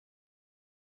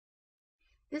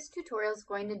This tutorial is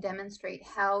going to demonstrate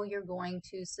how you're going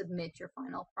to submit your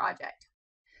final project.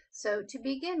 So to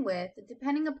begin with,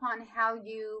 depending upon how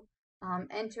you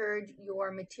entered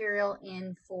your material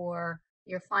in for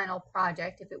your final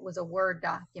project, if it was a Word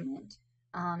document,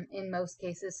 in most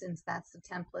cases, since that's the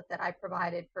template that I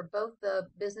provided for both the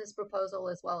business proposal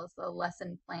as well as the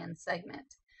lesson plan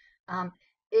segment.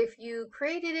 If you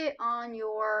created it on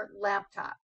your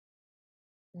laptop,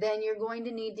 then you're going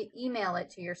to need to email it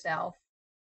to yourself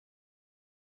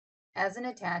as an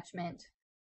attachment,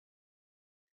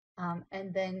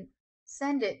 and then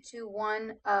send it to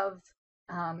one of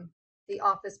the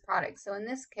Office products. So in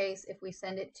this case, if we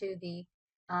send it to the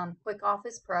Quick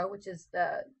Office Pro, which is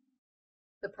the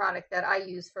product that I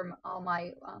use for all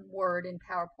my Word and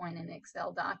PowerPoint and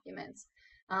Excel documents,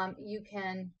 you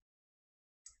can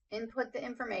input the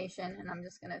information, and I'm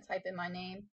just going to type in my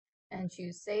name and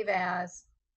choose Save As.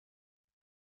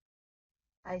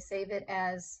 I save it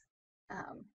as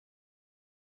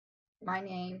my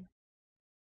name,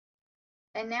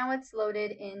 and now it's loaded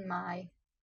in my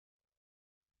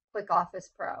Quick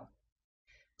Office Pro.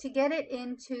 To get it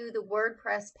into the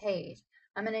WordPress page,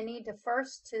 I'm going to need to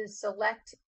first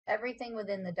select everything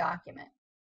within the document.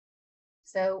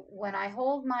 So when I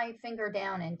hold my finger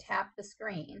down and tap the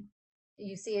screen,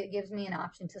 you see it gives me an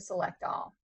option to select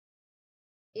all.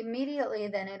 Immediately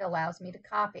then it allows me to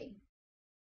copy.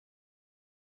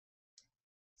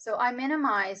 So I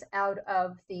minimize out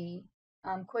of the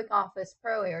Quick Office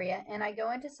Pro area, and I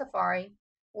go into Safari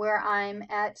where I'm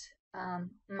at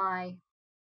my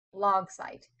blog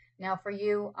site. Now for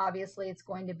you, obviously it's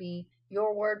going to be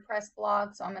your WordPress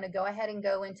blog, so I'm going to go ahead and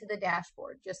go into the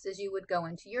dashboard, just as you would go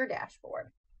into your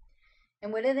dashboard.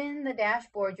 And within the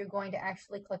dashboard, you're going to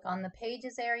actually click on the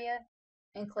Pages area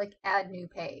and click Add New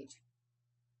Page.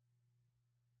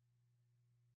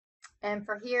 And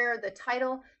for here, the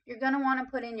title, you're going to want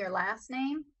to put in your last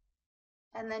name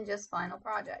and then just Final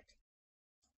Project.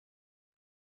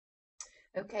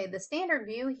 Okay, the standard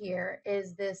view here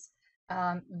is this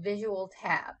visual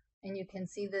tab, and you can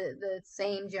see the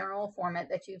same general format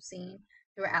that you've seen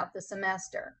throughout the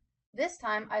semester. This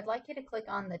time, I'd like you to click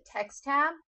on the Text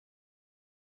tab.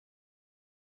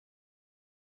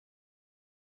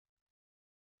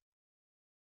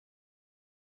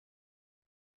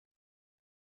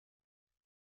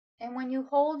 And when you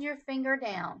hold your finger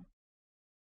down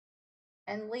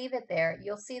and leave it there,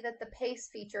 you'll see that the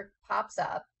paste feature pops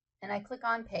up, and I click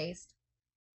on paste,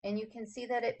 and you can see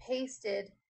that it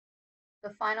pasted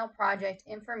the final project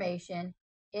information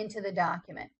into the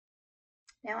document.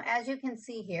 Now, as you can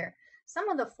see here, some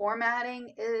of the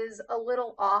formatting is a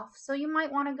little off, so you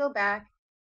might want to go back,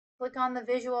 click on the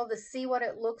visual to see what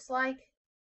it looks like,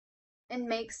 and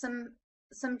make some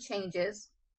changes.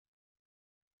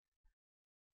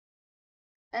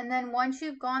 And then once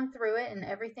you've gone through it and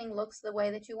everything looks the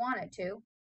way that you want it to,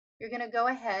 you're going to go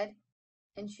ahead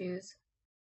and choose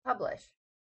Publish.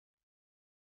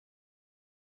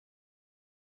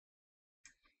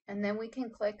 And then we can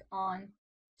click on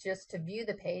just to view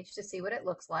the page to see what it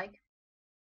looks like.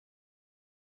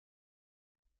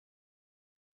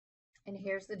 And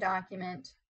here's the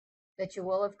document that you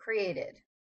will have created.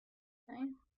 Okay.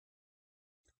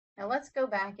 Now let's go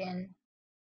back in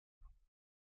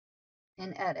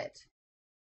and edit.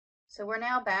 So we're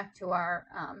now back to our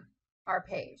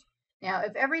page. Now,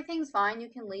 if everything's fine, you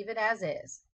can leave it as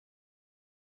is.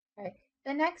 Okay.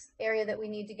 The next area that we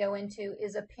need to go into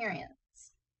is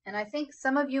appearance. And I think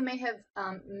some of you may have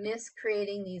missed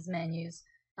creating these menus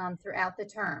throughout the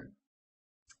term.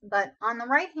 But on the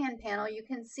right-hand panel, you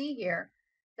can see here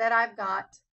that I've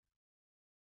got,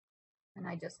 and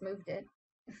I just moved it,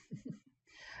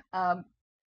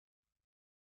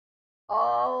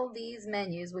 all these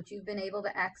menus which you've been able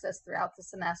to access throughout the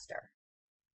semester.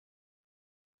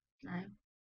 Okay.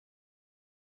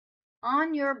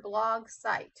 On your blog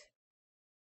site,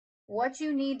 what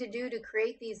you need to do to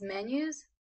create these menus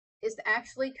is to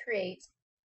actually create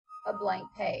a blank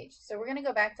page. So we're going to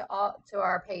go back to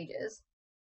our pages.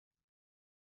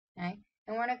 Okay,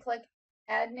 and we're going to click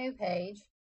Add New Page.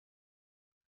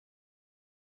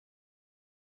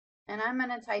 And I'm going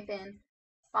to type in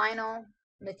Final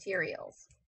Materials.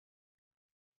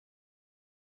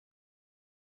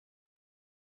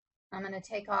 I'm going to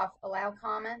take off Allow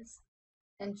Comments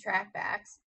and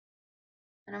Trackbacks,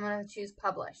 and I'm going to choose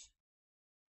Publish.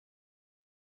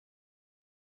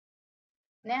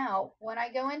 Now, when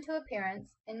I go into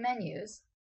Appearance and Menus,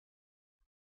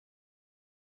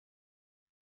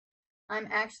 I'm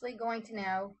actually going to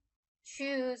now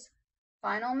choose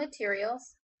Final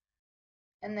Materials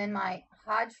and then my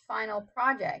Hodge Final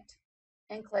Project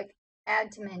and click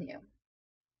Add to Menu.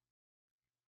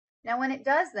 Now when it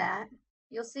does that,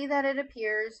 you'll see that it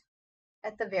appears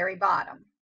at the very bottom.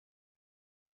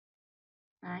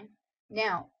 All right.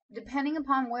 Now, depending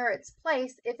upon where it's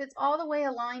placed, if it's all the way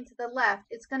aligned to the left,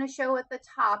 it's going to show at the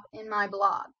top in my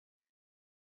blog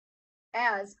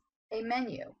as a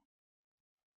menu.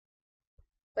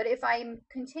 But if I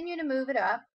continue to move it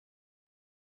up,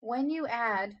 when you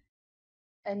add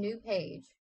a new page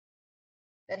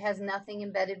that has nothing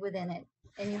embedded within it,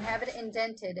 and you have it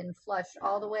indented and flushed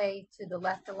all the way to the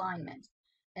left alignment,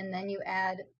 and then you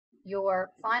add your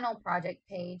final project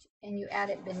page and you add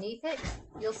it beneath it,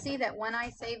 you'll see that when I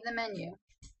save the menu,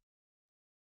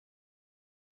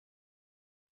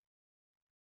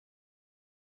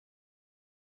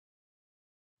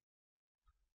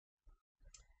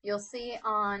 you'll see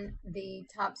on the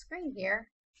top screen here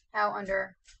how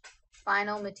under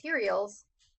Final Materials,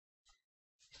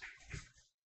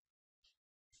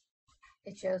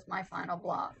 it shows my final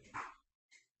blog.